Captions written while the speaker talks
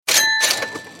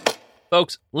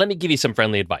Folks, let me give you some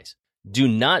friendly advice. Do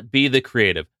not be the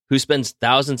creative who spends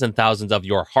thousands and thousands of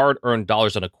your hard-earned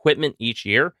dollars on equipment each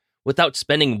year without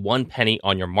spending one penny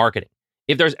on your marketing.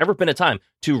 If there's ever been a time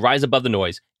to rise above the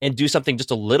noise and do something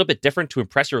just a little bit different to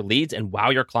impress your leads and wow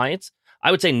your clients,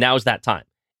 I would say now's that time.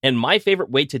 And my favorite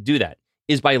way to do that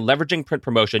is by leveraging print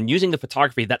promotion using the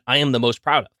photography that I am the most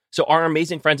proud of. So our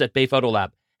amazing friends at Bay Photo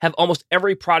Lab have almost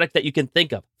every product that you can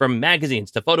think of, from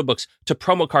magazines to photo books to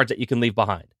promo cards that you can leave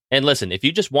behind. And listen, if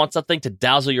you just want something to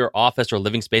dazzle your office or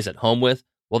living space at home with,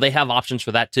 well, they have options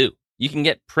for that too. You can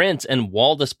get prints and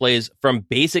wall displays from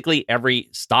basically every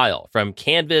style, from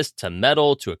canvas to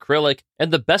metal to acrylic.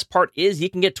 And the best part is you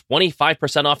can get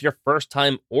 25% off your first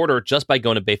time order just by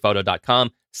going to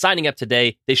bayphoto.com, signing up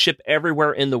today. They ship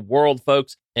everywhere in the world,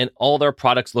 folks, and all their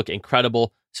products look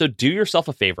incredible. So do yourself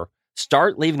a favor,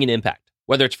 start leaving an impact,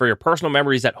 whether it's for your personal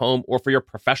memories at home or for your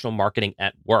professional marketing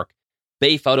at work.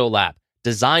 Bay Photo Lab,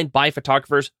 designed by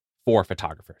photographers for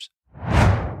photographers.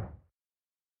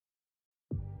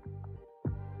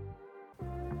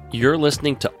 You're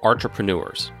listening to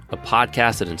Entrepreneurs, a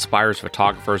podcast that inspires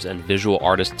photographers and visual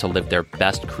artists to live their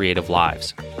best creative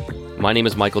lives. My name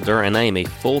is Michael Durr, and I am a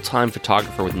full-time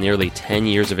photographer with nearly 10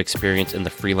 years of experience in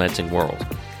the freelancing world.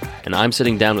 And I'm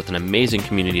sitting down with an amazing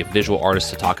community of visual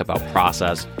artists to talk about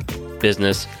process,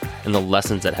 business, and the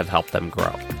lessons that have helped them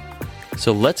grow.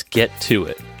 So let's get to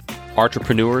it.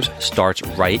 Entrepreneurs starts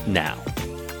right now.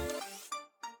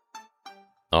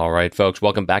 All right, folks,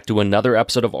 welcome back to another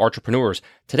episode of Entrepreneurs.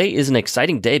 Today is an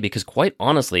exciting day because, quite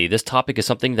honestly, this topic is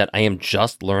something that I am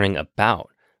just learning about.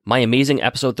 My amazing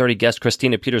episode 30 guest,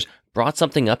 Christina Peters, brought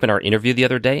something up in our interview the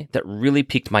other day that really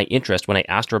piqued my interest when I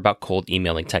asked her about cold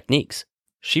emailing techniques.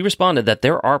 She responded that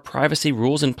there are privacy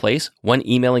rules in place when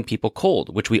emailing people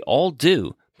cold, which we all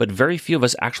do, but very few of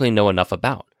us actually know enough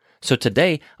about. So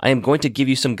today, I am going to give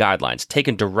you some guidelines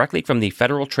taken directly from the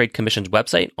Federal Trade Commission's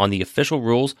website on the official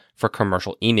rules for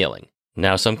commercial emailing.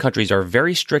 Now, some countries are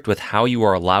very strict with how you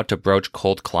are allowed to broach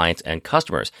cold clients and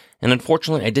customers, and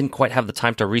unfortunately, I didn't quite have the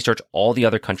time to research all the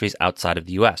other countries outside of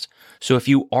the US. So if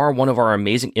you are one of our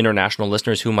amazing international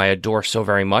listeners whom I adore so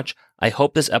very much, I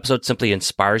hope this episode simply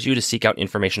inspires you to seek out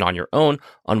information on your own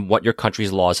on what your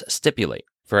country's laws stipulate.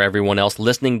 For everyone else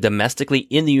listening domestically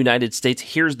in the United States,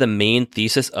 here's the main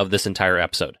thesis of this entire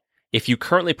episode. If you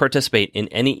currently participate in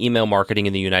any email marketing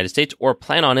in the United States or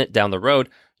plan on it down the road,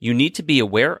 you need to be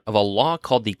aware of a law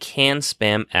called the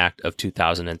CAN-SPAM Act of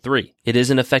 2003. It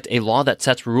is in effect a law that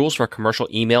sets rules for commercial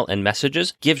email and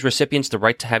messages, gives recipients the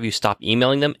right to have you stop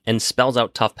emailing them, and spells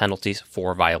out tough penalties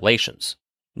for violations.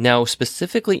 Now,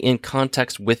 specifically in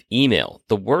context with email,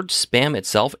 the word spam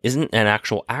itself isn't an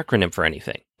actual acronym for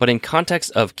anything. But in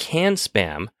context of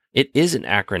CAN-SPAM, it is an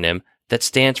acronym that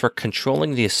stands for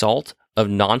Controlling the Assault of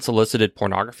Non-Solicited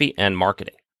Pornography and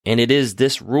Marketing. And it is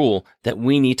this rule that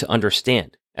we need to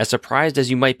understand. As surprised as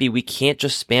you might be, we can't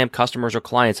just spam customers or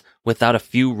clients without a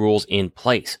few rules in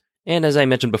place. And as I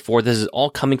mentioned before, this is all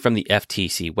coming from the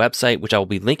FTC website, which I will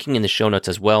be linking in the show notes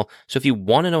as well. So if you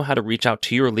want to know how to reach out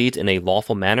to your leads in a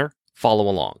lawful manner, follow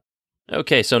along.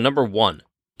 Okay, so number 1,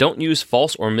 don't use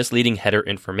false or misleading header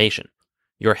information.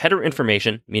 Your header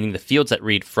information, meaning the fields that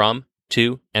read from,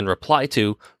 to, and reply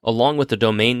to, along with the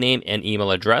domain name and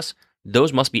email address,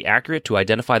 those must be accurate to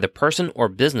identify the person or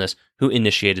business who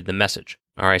initiated the message.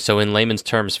 All right, so in layman's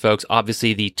terms, folks,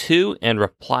 obviously the to and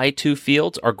reply to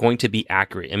fields are going to be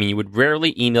accurate. I mean, you would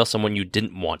rarely email someone you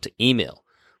didn't want to email.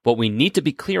 What we need to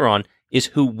be clear on is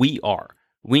who we are.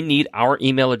 We need our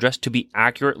email address to be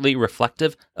accurately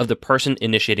reflective of the person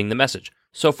initiating the message.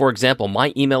 So, for example,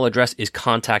 my email address is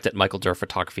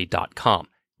contact@michaeldurrphotography.com.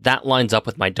 That lines up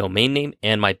with my domain name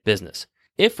and my business.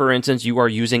 If, for instance, you are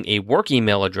using a work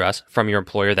email address from your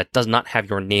employer that does not have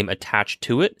your name attached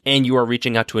to it, and you are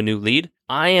reaching out to a new lead,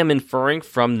 I am inferring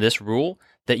from this rule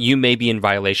that you may be in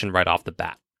violation right off the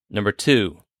bat. Number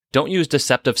 2, don't use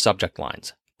deceptive subject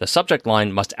lines. The subject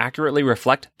line must accurately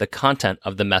reflect the content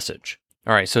of the message.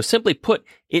 All right, so simply put,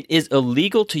 it is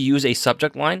illegal to use a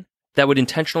subject line that would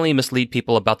intentionally mislead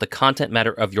people about the content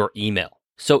matter of your email.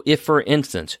 So if, for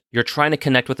instance, you're trying to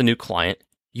connect with a new client,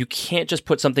 you can't just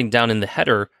put something down in the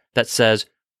header that says,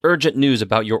 urgent news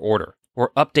about your order,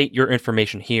 or update your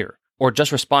information here, or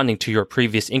just responding to your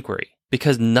previous inquiry,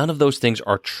 because none of those things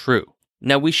are true.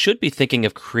 Now, we should be thinking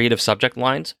of creative subject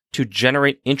lines to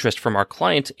generate interest from our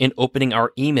clients in opening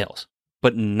our emails,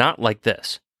 but not like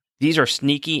this. These are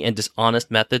sneaky and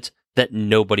dishonest methods that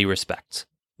nobody respects.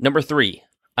 Number 3,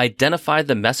 identify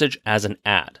the message as an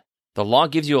ad. The law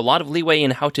gives you a lot of leeway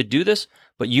in how to do this,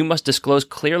 but you must disclose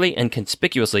clearly and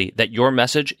conspicuously that your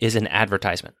message is an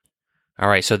advertisement. All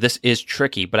right, so this is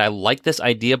tricky, but I like this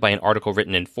idea by an article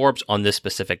written in Forbes on this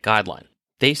specific guideline.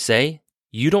 They say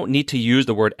you don't need to use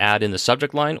the word ad in the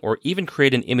subject line or even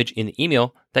create an image in the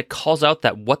email that calls out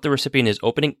that what the recipient is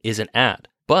opening is an ad.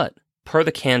 But per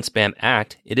the CAN-SPAM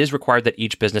Act, it is required that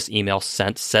each business email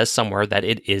sent says somewhere that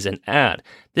it is an ad.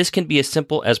 This can be as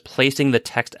simple as placing the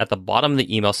text at the bottom of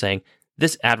the email saying,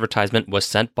 this advertisement was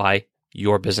sent by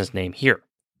your business name here.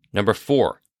 Number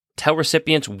 4, tell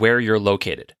recipients where you're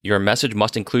located. Your message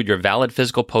must include your valid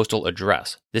physical postal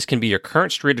address. This can be your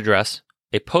current street address,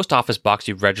 a post office box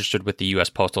you've registered with the U.S.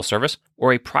 Postal Service,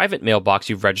 or a private mailbox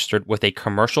you've registered with a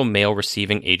commercial mail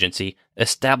receiving agency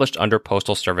established under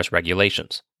Postal Service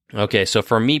regulations. Okay, so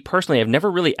for me personally, I've never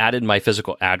really added my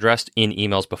physical address in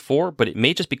emails before, but it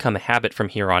may just become a habit from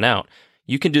here on out.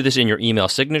 You can do this in your email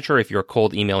signature if you're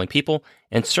cold emailing people,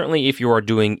 and certainly if you are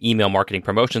doing email marketing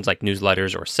promotions like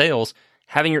newsletters or sales,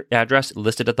 having your address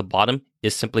listed at the bottom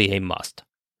is simply a must.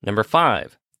 Number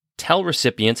 5, tell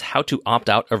recipients how to opt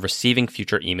out of receiving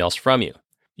future emails from you.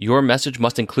 Your message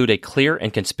must include a clear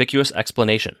and conspicuous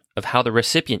explanation of how the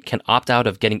recipient can opt out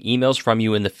of getting emails from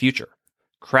you in the future.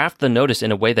 Craft the notice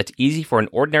in a way that's easy for an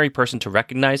ordinary person to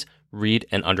recognize, read,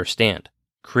 and understand.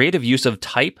 Creative use of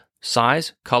type,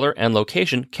 size, color, and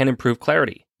location can improve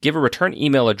clarity. Give a return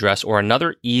email address or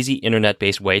another easy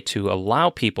internet-based way to allow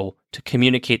people to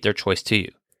communicate their choice to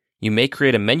you. You may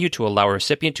create a menu to allow a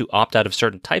recipient to opt out of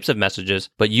certain types of messages,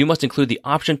 but you must include the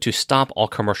option to stop all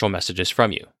commercial messages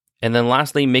from you. And then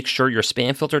lastly, make sure your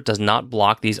spam filter does not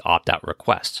block these opt-out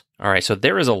requests. All right, so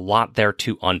there is a lot there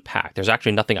to unpack. There's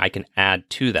actually nothing I can add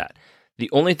to that. The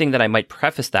only thing that I might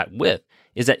preface that with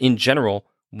is that in general,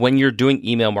 when you're doing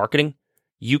email marketing,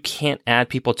 you can't add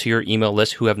people to your email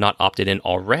list who have not opted in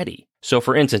already. So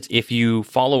for instance, if you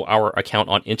follow our account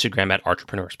on Instagram at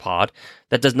EntrepreneurSPod,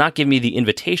 that does not give me the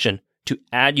invitation to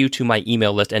add you to my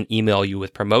email list and email you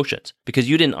with promotions because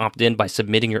you didn't opt in by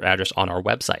submitting your address on our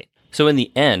website. So in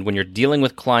the end, when you're dealing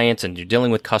with clients and you're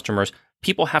dealing with customers,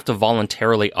 people have to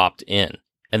voluntarily opt in,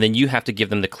 and then you have to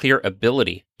give them the clear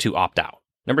ability to opt out.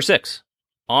 Number 6,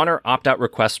 honor opt-out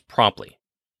requests promptly.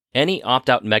 Any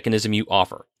opt-out mechanism you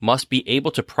offer must be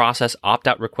able to process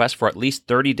opt-out requests for at least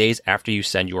 30 days after you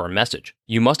send your message.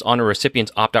 You must honor a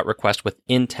recipient's opt-out request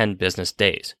within 10 business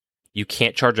days. You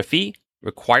can't charge a fee,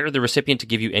 require the recipient to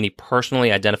give you any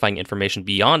personally identifying information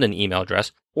beyond an email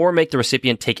address, or make the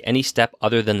recipient take any step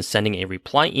other than sending a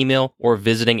reply email or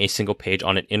visiting a single page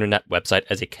on an internet website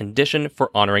as a condition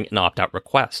for honoring an opt-out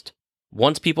request.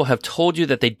 Once people have told you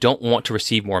that they don't want to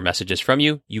receive more messages from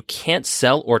you, you can't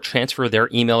sell or transfer their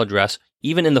email address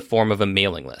even in the form of a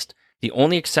mailing list. The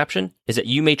only exception is that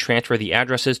you may transfer the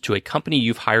addresses to a company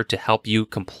you've hired to help you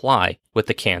comply with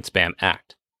the CAN-SPAM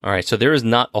Act. All right, so there is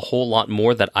not a whole lot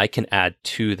more that I can add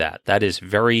to that. That is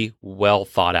very well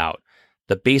thought out.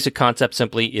 The basic concept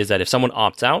simply is that if someone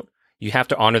opts out, you have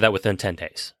to honor that within 10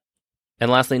 days.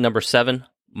 And lastly, number 7,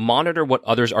 monitor what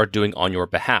others are doing on your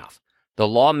behalf. The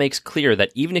law makes clear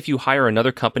that even if you hire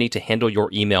another company to handle your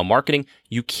email marketing,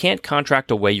 you can't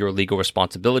contract away your legal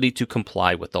responsibility to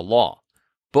comply with the law.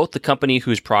 Both the company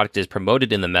whose product is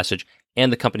promoted in the message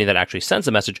and the company that actually sends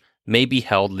the message may be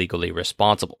held legally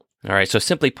responsible. All right, so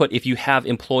simply put, if you have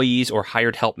employees or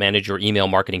hired help manage your email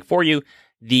marketing for you,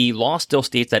 the law still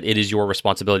states that it is your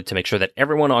responsibility to make sure that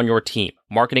everyone on your team,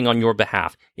 marketing on your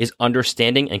behalf, is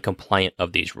understanding and compliant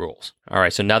of these rules. All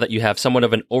right, so now that you have somewhat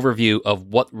of an overview of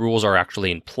what rules are actually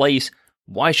in place,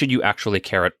 why should you actually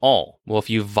care at all? Well,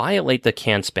 if you violate the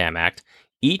CAN-SPAM Act,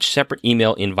 each separate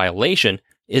email in violation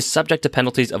is subject to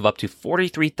penalties of up to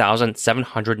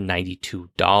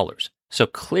 $43,792. So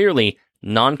clearly,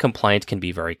 non-compliance can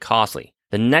be very costly.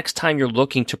 The next time you're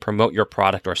looking to promote your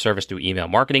product or service through email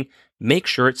marketing, make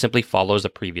sure it simply follows the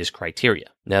previous criteria.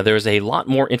 Now, there's a lot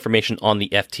more information on the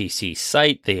FTC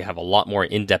site. They have a lot more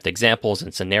in-depth examples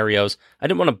and scenarios. I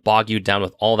didn't want to bog you down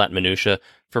with all that minutia.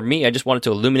 For me, I just wanted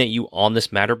to illuminate you on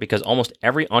this matter because almost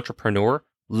every entrepreneur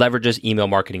leverages email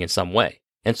marketing in some way.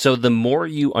 And so the more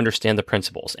you understand the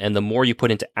principles and the more you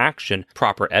put into action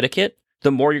proper etiquette, the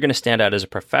more you're going to stand out as a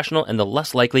professional and the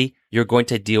less likely you're going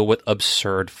to deal with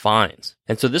absurd fines.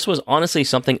 And so this was honestly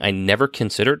something I never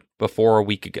considered before a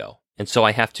week ago. And so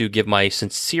I have to give my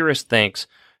sincerest thanks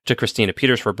to Christina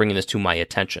Peters for bringing this to my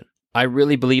attention. I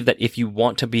really believe that if you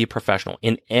want to be a professional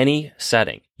in any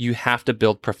setting, you have to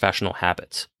build professional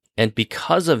habits. And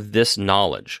because of this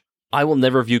knowledge, I will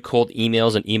never view cold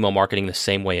emails and email marketing the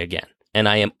same way again. And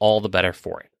I am all the better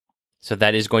for it. So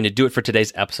that is going to do it for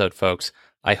today's episode, folks.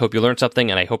 I hope you learned something,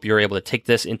 and I hope you're able to take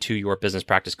this into your business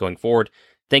practice going forward.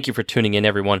 Thank you for tuning in,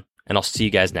 everyone, and I'll see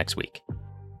you guys next week.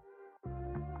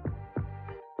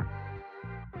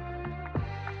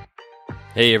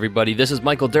 Hey everybody, this is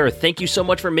Michael Durr. Thank you so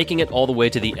much for making it all the way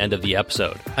to the end of the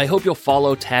episode. I hope you'll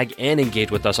follow, tag, and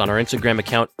engage with us on our Instagram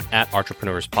account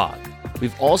 @Entrepreneurspod.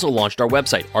 We've also launched our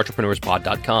website,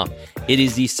 entrepreneurspod.com. It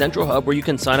is the central hub where you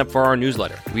can sign up for our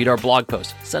newsletter, read our blog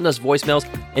posts, send us voicemails,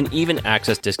 and even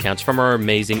access discounts from our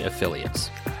amazing affiliates.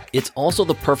 It's also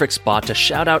the perfect spot to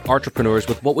shout out entrepreneurs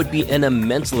with what would be an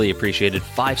immensely appreciated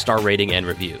 5-star rating and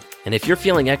review. And if you're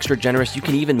feeling extra generous, you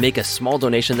can even make a small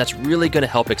donation that's really going to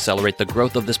help accelerate the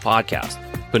growth of this podcast.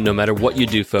 But no matter what you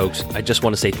do, folks, I just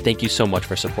want to say thank you so much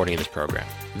for supporting this program.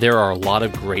 There are a lot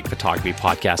of great photography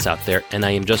podcasts out there, and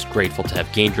I am just grateful to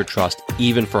have gained your trust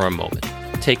even for a moment.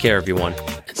 Take care, everyone,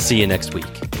 and see you next week.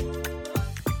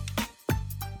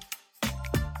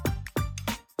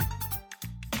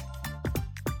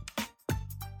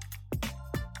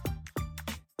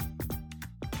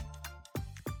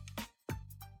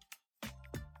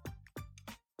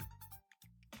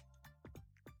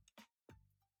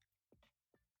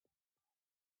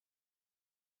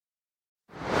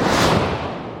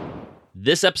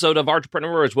 This episode of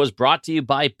Entrepreneurs was brought to you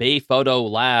by Bay Photo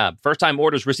Lab. First-time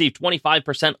orders receive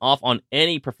 25% off on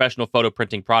any professional photo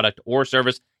printing product or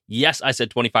service. Yes, I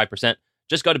said 25%.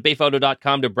 Just go to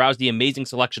bayphoto.com to browse the amazing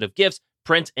selection of gifts,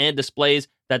 prints, and displays.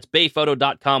 That's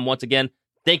bayphoto.com once again.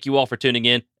 Thank you all for tuning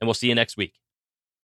in, and we'll see you next week.